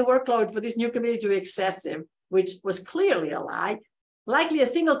expect the workload for this new committee to be excessive, which was clearly a lie. Likely a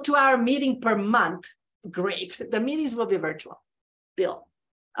single 2-hour meeting per month. Great. The meetings will be virtual. Bill.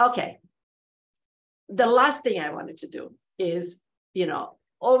 Okay. The last thing I wanted to do is,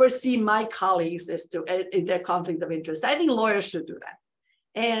 oversee my colleagues as to their conflict of interest. I think lawyers should do that.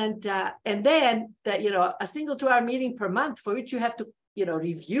 And then that, a single 2-hour meeting per month for which you have to,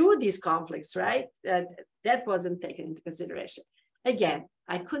 review these conflicts, right? That wasn't taken into consideration. Again,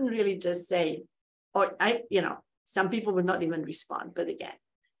 I couldn't really just say, some people would not even respond. But again,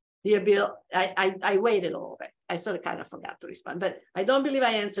 dear Bill, I waited a little bit. I sort of kind of forgot to respond, but I don't believe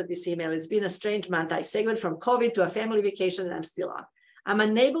I answered this email. It's been a strange month. I segued from COVID to a family vacation and I'm still on. I'm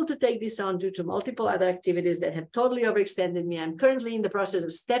unable to take this on due to multiple other activities that have totally overextended me. I'm currently in the process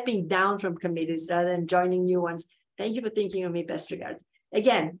of stepping down from committees rather than joining new ones. Thank you for thinking of me. Best regards.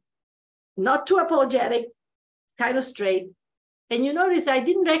 Again, not too apologetic, kind of straight. And you notice I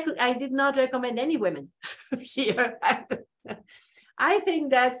did not recommend any women here. I think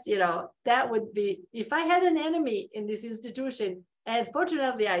that's, that would be, if I had an enemy in this institution, and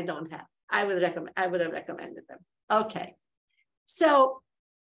fortunately I don't have, I would have recommended them. Okay. So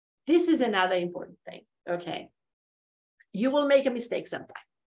this is another important thing. Okay. You will make a mistake sometime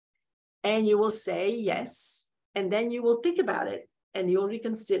and you will say yes. And then you will think about it and you'll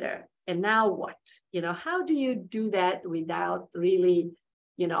reconsider. And now what? How do you do that without really,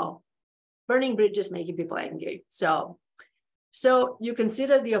 burning bridges, making people angry? So you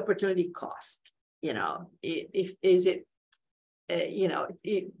consider the opportunity cost, do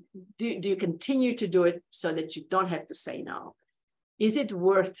you continue to do it so that you don't have to say no? Is it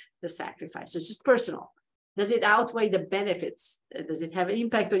worth the sacrifice? It's just personal. Does it outweigh the benefits? Does it have an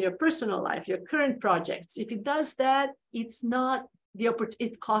impact on your personal life, your current projects? If it does that, it's not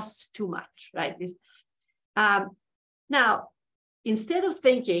it costs too much, right? Now, instead of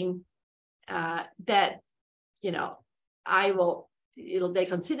thinking that, they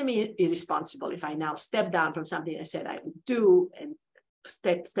consider me irresponsible if I now step down from something I said I would do and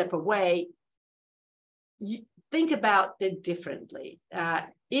step away. You think about it differently.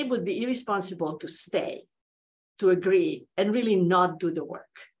 It would be irresponsible to stay, to agree, and really not do the work,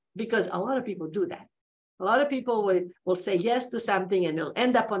 because a lot of people do that. A lot of people will say yes to something and they'll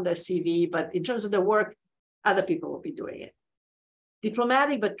end up on their CV, but in terms of the work, other people will be doing it.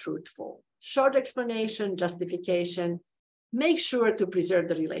 Diplomatic but truthful. Short explanation, justification. Make sure to preserve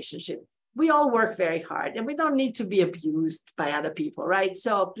the relationship. We all work very hard and we don't need to be abused by other people, right?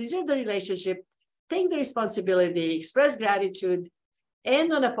 So preserve the relationship, take the responsibility, express gratitude,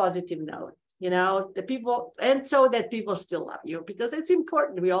 end on a positive note, the people, and so that people still love you, because it's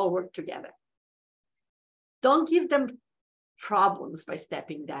important. We all work together. Don't give them problems by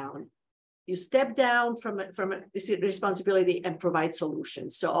stepping down. You step down from this responsibility and provide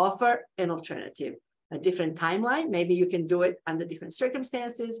solutions. So offer an alternative, a different timeline. Maybe you can do it under different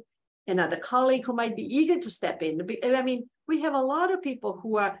circumstances. Another colleague who might be eager to step in. I mean, we have a lot of people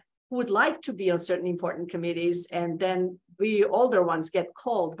who would like to be on certain important committees, and then we older ones get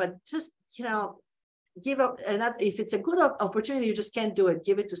called. But just, give up. And if it's a good opportunity, you just can't do it.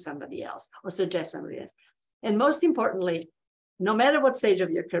 Give it to somebody else or suggest somebody else. And most importantly, no matter what stage of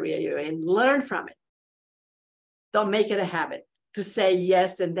your career you're in, learn from it. Don't make it a habit to say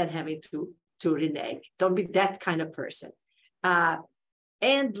yes and then having to renege. Don't be that kind of person.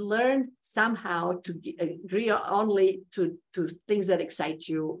 And learn somehow to agree only to things that excite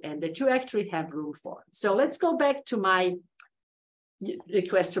you and that you actually have room for. So let's go back to my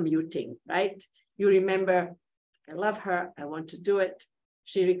request from Yuting, right? You remember, I love her, I want to do it.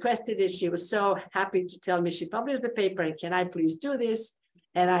 She requested it. She was so happy to tell me she published the paper and can I please do this?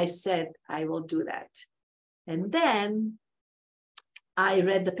 And I said, I will do that. And then I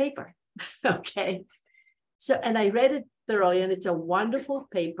read the paper, okay? So, and I read it thoroughly and it's a wonderful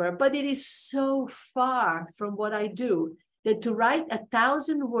paper, but it is so far from what I do that to write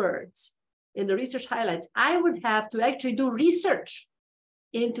 1,000 words in the research highlights, I would have to actually do research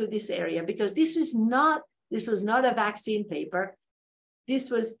into this area, because this was not a vaccine paper. This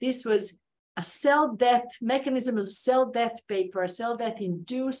was a cell death, mechanism of cell death paper, cell death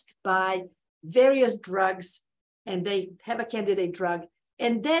induced by various drugs, and they have a candidate drug.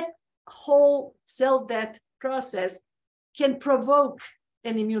 And that whole cell death process can provoke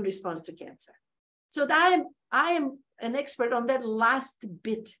an immune response to cancer. So I am an expert on that last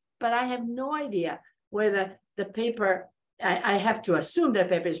bit, but I have no idea whether the paper, I have to assume that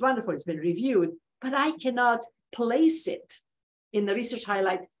paper is wonderful, it's been reviewed, but I cannot place it in the research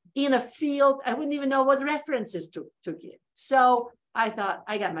highlight in a field, I wouldn't even know what references to give. So I thought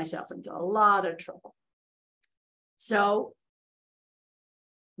I got myself into a lot of trouble. So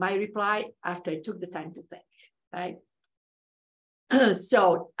my reply, after I took the time to think, right?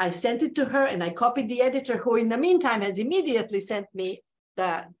 So I sent it to her and I copied the editor, who in the meantime has immediately sent me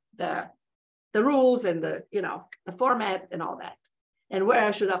the rules and the format and all that, and where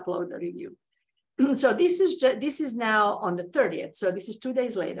I should upload the review. So this is now on the 30th. So this is 2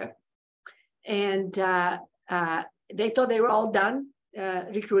 days later. And they thought they were all done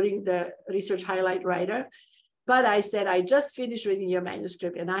recruiting the research highlight writer. But I said, I just finished reading your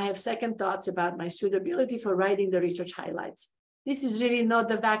manuscript and I have second thoughts about my suitability for writing the research highlights. This is really not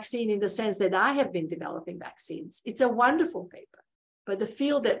the vaccine in the sense that I have been developing vaccines. It's a wonderful paper, but the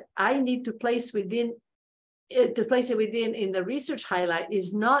field that I need to place within in the research highlight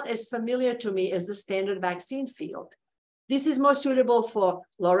is not as familiar to me as the standard vaccine field. This is more suitable for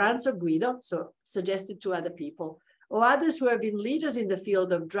Laurence or Guido, so suggested to other people, or others who have been leaders in the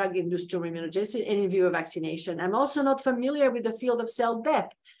field of drug-induced tumor immunogenicity and in view of vaccination. I'm also not familiar with the field of cell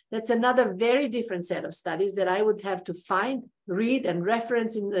death. That's another very different set of studies that I would have to find, read, and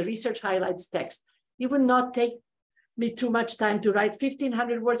reference in the research highlights text. It would not take me too much time to write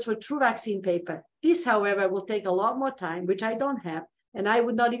 1,500 words for true vaccine paper. This, however, will take a lot more time, which I don't have, and I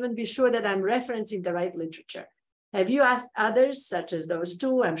would not even be sure that I'm referencing the right literature. Have you asked others, such as those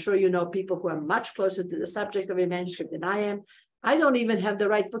two? I'm sure you know people who are much closer to the subject of your manuscript than I am. I don't even have the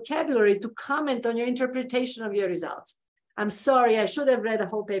right vocabulary to comment on your interpretation of your results. I'm sorry, I should have read the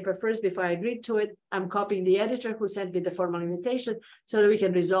whole paper first before I agreed to it. I'm copying the editor who sent me the formal invitation so that we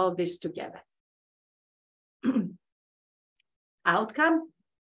can resolve this together. Outcome?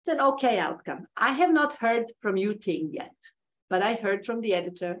 It's an okay outcome. I have not heard from you, Ting, yet, but I heard from the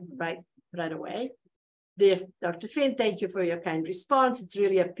editor right away. Dr. Finn, thank you for your kind response. It's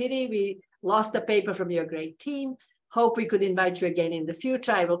really a pity we lost the paper from your great team. Hope we could invite you again in the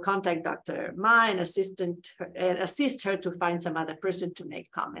future. I will contact Dr. Ma and assist her to find some other person to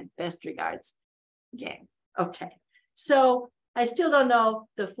make comment. Best regards. Again. Okay. So I still don't know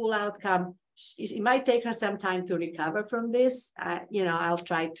the full outcome. It might take her some time to recover from this. I'll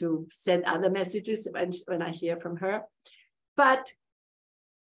try to send other messages when I hear from her. But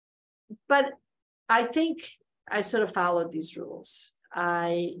I think I sort of followed these rules.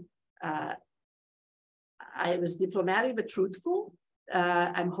 I was diplomatic but truthful.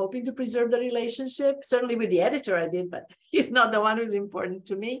 I'm hoping to preserve the relationship. Certainly with the editor I did, but he's not the one who's important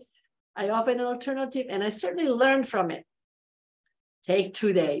to me. I offered an alternative and I certainly learned from it. Take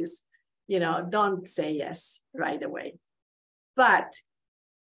 2 days, don't say yes right away. But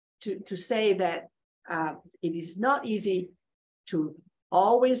to say that it is not easy to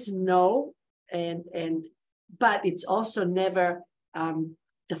always know, but it's also never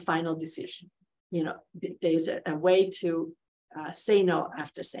the final decision. There's a way to say no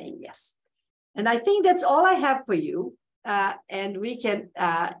after saying yes. And I think that's all I have for you. And we can,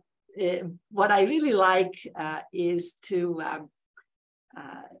 what I really like is to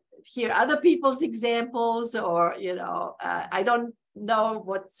hear other people's examples, or, I don't know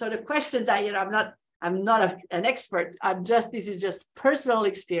what sort of questions I'm not an expert. This is just personal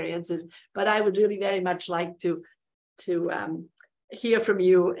experiences, but I would really very much like to hear from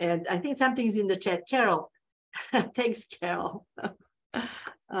you. And I think something's in the chat. Carol, thanks, Carol.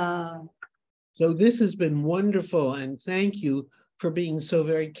 So this has been wonderful, and thank you for being so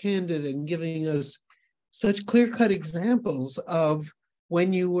very candid and giving us such clear-cut examples of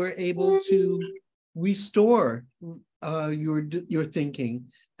when you were able to restore your thinking.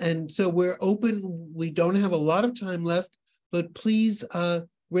 And so we're open. We don't have a lot of time left, but please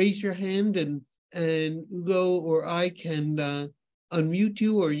raise your hand and Ugo or I can unmute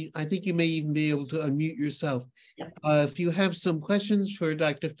you, or I think you may even be able to unmute yourself. Yeah. If you have some questions for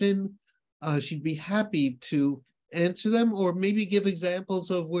Dr. Finn, she'd be happy to answer them, or maybe give examples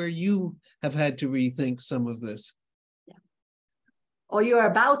of where you have had to rethink some of this. Yeah. Or you're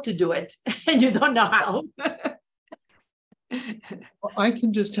about to do it and you don't know how. Well, I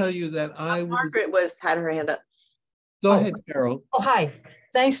can just tell you that Margaret had her hand up. Go ahead, Carol. Oh, hi.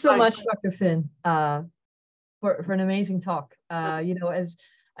 Thanks so much, Dr. Finn, for an amazing talk. As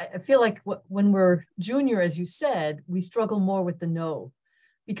I feel like when we're junior, as you said, we struggle more with the no.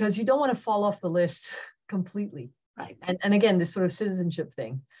 because you don't want to fall off the list completely. Right. And again, this sort of citizenship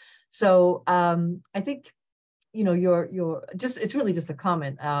thing. So I think, your just, it's really just a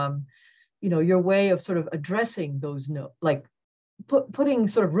comment. Your way of sort of addressing those putting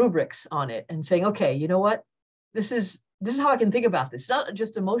sort of rubrics on it and saying, okay, you know what, this is how I can think about this. It's not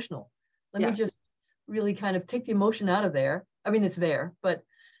just emotional. Let me just really kind of take the emotion out of there. I mean, it's there, but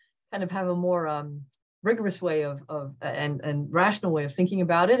kind of have a more rigorous way of and rational way of thinking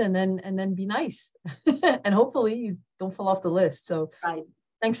about it, and then be nice. And hopefully you don't fall off the list. So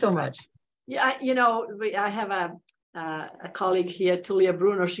thanks so much. Yeah, I have a colleague here, Tulia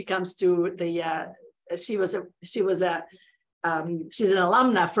Bruno. She comes to the she's an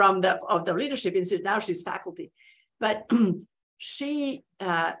alumna of the Leadership Institute. Now she's faculty, but she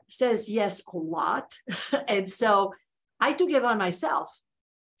says yes a lot. And so I took it on myself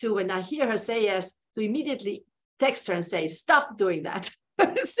to, when I hear her say yes, to immediately text her and say, stop doing that.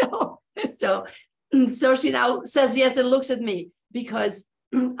 So she now says yes and looks at me, because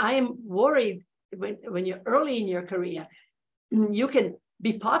I am worried when you're early in your career, you can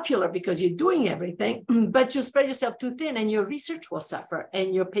be popular because you're doing everything, but you spread yourself too thin and your research will suffer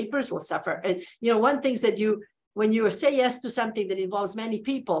and your papers will suffer. And, one thing is that when you say yes to something that involves many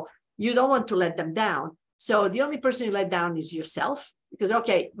people, you don't want to let them down. So the only person you let down is yourself, because,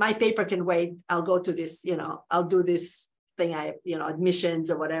 okay, my paper can wait. I'll go to this, I'll do this thing, admissions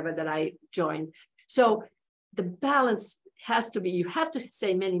or whatever that I joined. So the balance has to be, you have to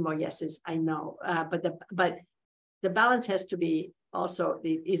say many more yeses, I know, but the balance has to be also,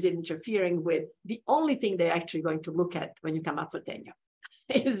 is it interfering with the only thing they're actually going to look at when you come up for tenure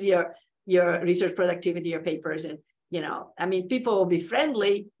is your research productivity, your papers. And, people will be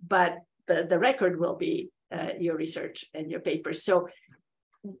friendly, but the record will be your research and your papers. So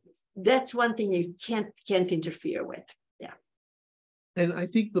that's one thing you can't interfere with. Yeah. And I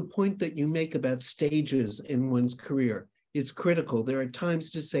think the point that you make about stages in one's career is critical. There are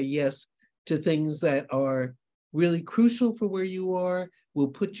times to say yes to things that are really crucial for where you are, will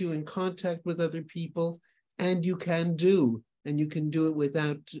put you in contact with other people, and you can do it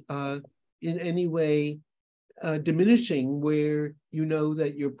without in any way diminishing where you know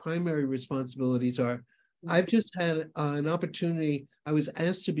that your primary responsibilities are. I've just had an opportunity. I was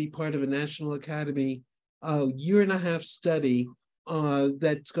asked to be part of a National Academy year-and-a-half study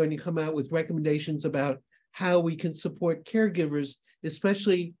that's going to come out with recommendations about how we can support caregivers,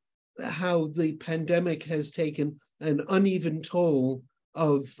 especially how the pandemic has taken an uneven toll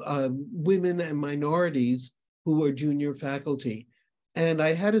of women and minorities who are junior faculty. And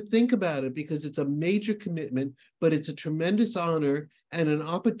I had to think about it because it's a major commitment, but it's a tremendous honor and an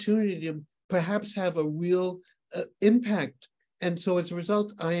opportunity to perhaps have a real impact. And so as a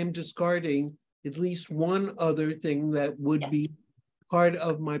result, I am discarding at least one other thing that would be part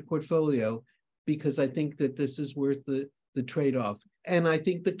of my portfolio, because I think that this is worth the trade-off. And I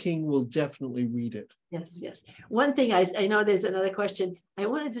think the king will definitely read it. Yes. One thing I know there's another question I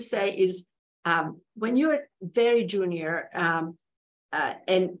wanted to say is when you're very junior,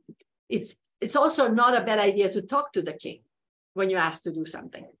 and it's also not a bad idea to talk to the king when you're asked to do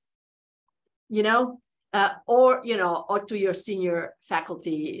something, or to your senior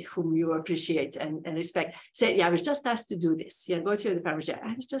faculty whom you appreciate and respect. Say, yeah, I was just asked to do this. Go to your department chair.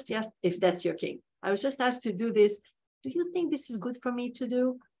 I was just asked, if that's your king, I was just asked to do this. Do you think this is good for me to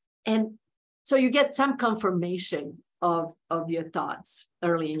do? And so you get some confirmation of your thoughts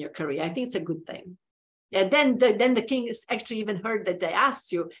early in your career. I think it's a good thing. And then the king is actually even heard that they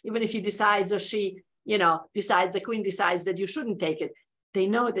asked you, even if he decides or she, decides, the queen decides that you shouldn't take it. They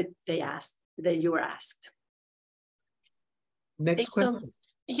know that they asked, that you were asked. Next question.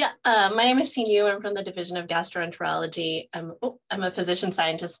 My name is Yu. I'm from the Division of Gastroenterology. I'm a physician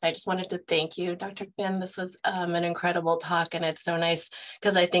scientist, and I just wanted to thank you, Dr. Finn. This was an incredible talk, and it's so nice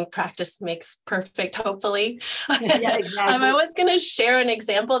because I think practice makes perfect, hopefully. Yeah, exactly. I was going to share an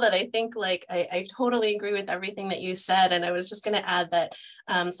example that I think, I totally agree with everything that you said, and I was just going to add that,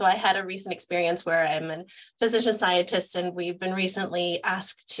 so I had a recent experience where I'm a physician scientist, and we've been recently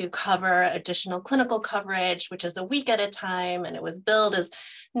asked to cover additional clinical coverage, which is a week at a time, and it was billed as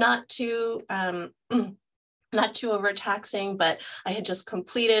not too overtaxing, but I had just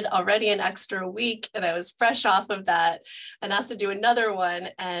completed already an extra week and I was fresh off of that and asked to do another one.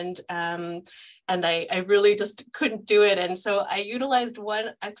 And and I really just couldn't do it. And so I utilized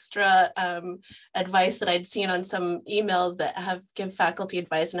one extra advice that I'd seen on some emails that give faculty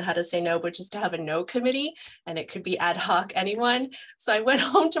advice on how to say no, which is to have a no committee, and it could be ad hoc, anyone. So I went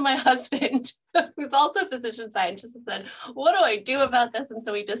home to my husband, who's also a physician scientist, and said, what do I do about this? And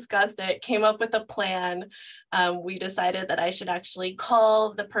so we discussed it, came up with a plan. We decided that I should actually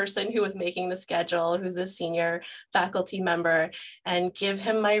call the person who was making the schedule, who's a senior faculty member, and give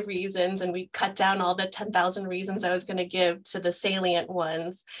him my reasons. And we cut down all the 10,000 reasons I was going to give to the salient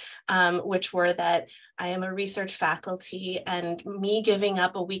ones, which were that I am a research faculty, and me giving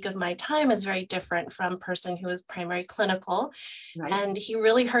up a week of my time is very different from a person who is primary clinical. Right. And he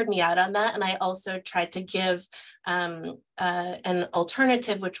really heard me out on that. And I also tried to give an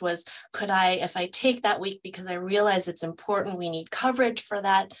alternative, which was, could I, if I take that week because I realize it's important, we need coverage for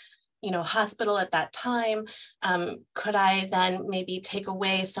that, hospital at that time, could I then maybe take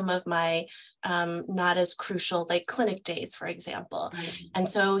away some of my not as crucial, like clinic days, for example. Mm-hmm. And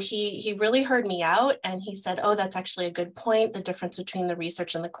so he really heard me out, and he said, oh, that's actually a good point. The difference between the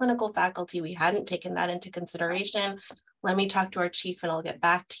research and the clinical faculty, we hadn't taken that into consideration. Let me talk to our chief and I'll get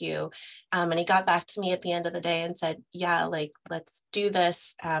back to you. And he got back to me at the end of the day and said, yeah, let's do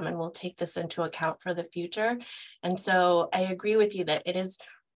this, and we'll take this into account for the future. And so I agree with you that it is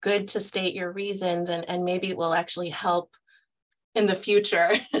good to state your reasons, and maybe it will actually help in the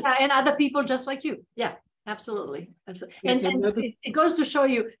future. Yeah, and other people just like you. Yeah, absolutely. And it goes to show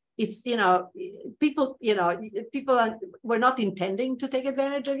you, it's, people, were not intending to take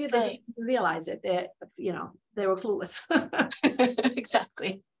advantage of you. They just didn't realize it. They were clueless.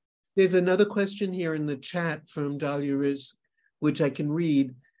 Exactly. There's another question here in the chat from Dahlia Riz, which I can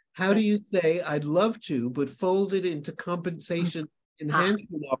read. How do you say, I'd love to, but fold it into compensation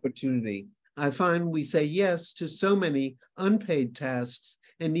enhancement opportunity? I find we say yes to so many unpaid tasks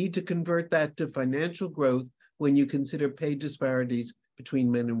and need to convert that to financial growth when you consider pay disparities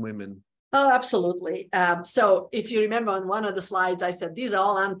between men and women. Oh, absolutely. So if you remember on one of the slides, I said, these are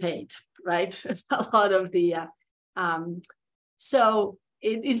all unpaid, right? A lot of the, so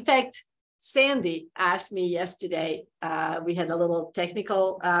in fact, Sandy asked me yesterday, we had a little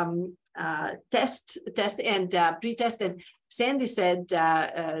technical test and pre-test, and Sandy said,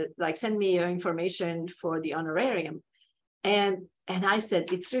 send me your information for the honorarium. And I said,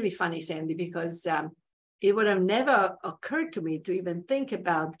 it's really funny, Sandy, because it would have never occurred to me to even think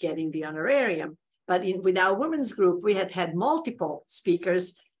about getting the honorarium. But with our women's group, we had multiple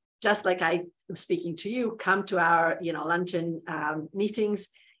speakers, just like I am speaking to you, come to our luncheon meetings.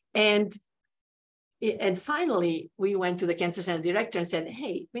 And finally, we went to the Cancer Center director and said,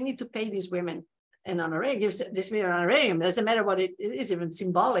 hey, we need to pay these women an honorarium, give this women an honorarium. It doesn't matter what it is, even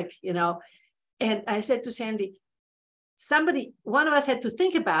symbolic, And I said to Sandy, one of us had to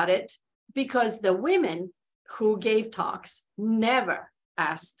think about it, because the women who gave talks never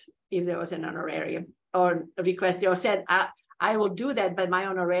asked if there was an honorarium or requested or said, I will do that, but my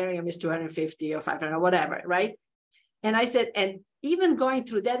honorarium is 250 or 500 or whatever, right? And I said, and even going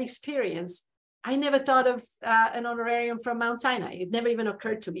through that experience, I never thought of an honorarium from Mount Sinai. It never even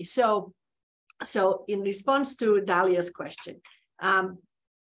occurred to me. So in response to Dahlia's question,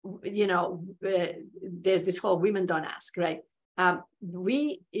 there's this whole women don't ask, right? I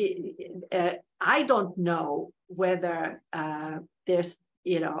don't know whether there's,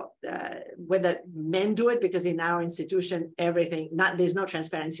 whether men do it, because in our institution, there's no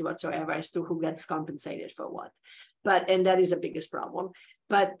transparency whatsoever as to who gets compensated for what. And that is the biggest problem.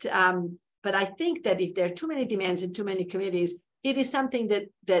 But I think that if there are too many demands in too many committees, it is something that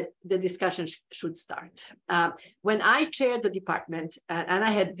the discussion should start. When I chaired the department, and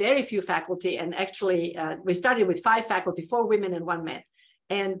I had very few faculty, and actually we started with 5 faculty, 4 women and 1 man.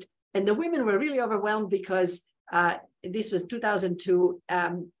 And the women were really overwhelmed because this was 2002.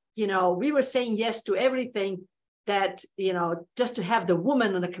 We were saying yes to everything that, just to have the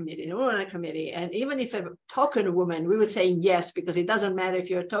woman on the committee, And even if a token woman, we were saying yes, because it doesn't matter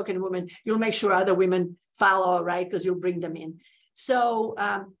if you're a token woman, you'll make sure other women follow, right? Because you'll bring them in. So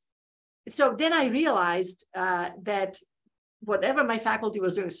then I realized that whatever my faculty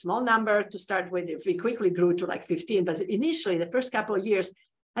was doing, a small number to start with, if we quickly grew to like 15, but initially the first couple of years,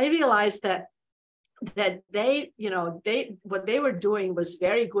 I realized that what they were doing was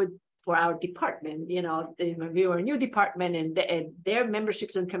very good for our department. We were a new department, and their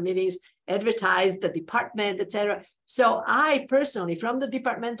memberships and committees advertised the department, etc. So I personally, from the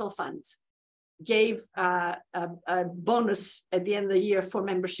departmental funds, gave a bonus at the end of the year for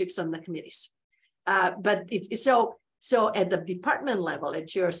memberships on the committees. But it's so at the department level,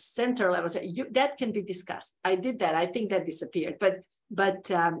 at your center level, that can be discussed. I did that. I think that disappeared.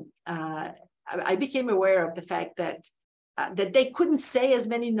 But I became aware of the fact that that they couldn't say as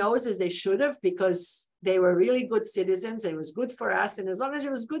many no's as they should have because they were really good citizens. It was good for us. And as long as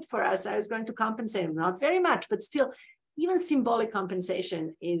it was good for us, I was going to compensate them. Not very much, but still, even symbolic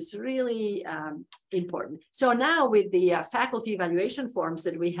compensation is really important. So now with the faculty evaluation forms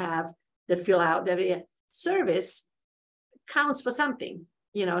that we have that fill out every service counts for something,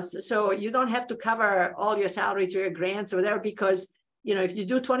 you know, so you don't have to cover all your salary to your grants or whatever, because, you know, if you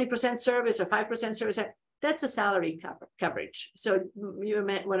do 20% service or 5% service, that's a salary coverage. So you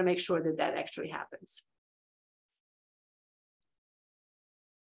want to make sure that that actually happens.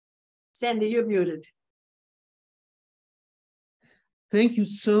 Sandy, you're muted. Thank you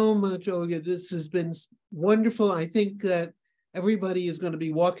so much, Olga. This has been wonderful. I think that everybody is going to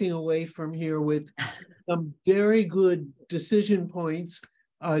be walking away from here with some very good decision points.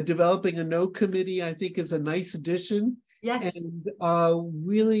 Developing a no committee, I think, is a nice addition. Yes. And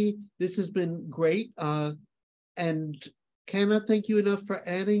really, this has been great. And cannot thank you enough for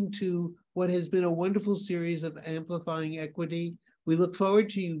adding to what has been a wonderful series of Amplifying Equity. We look forward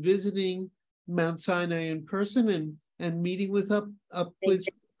to you visiting Mount Sinai in person and meeting with with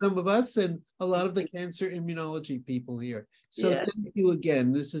some of us and a lot of the cancer immunology people here. So Thank you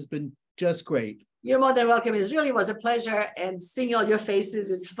again. This has been just great. You're more than welcome. It really was a pleasure, and seeing all your faces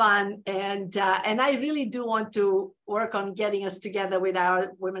is fun. And I really do want to work on getting us together with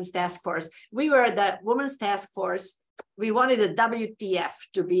our Women's Task Force. We were the Women's Task Force. We wanted the WTF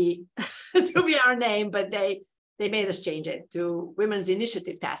to be to be our name, but they made us change it to Women's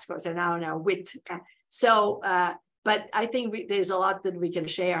Initiative Task Force, and now WIT. But I think there's a lot that we can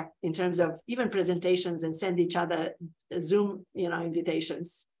share in terms of even presentations and send each other Zoom,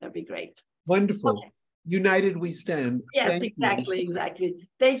 invitations. That'd be great. Wonderful. Okay. United we stand. Yes, Thank exactly, you. exactly.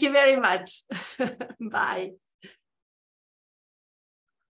 Thank you very much. Bye.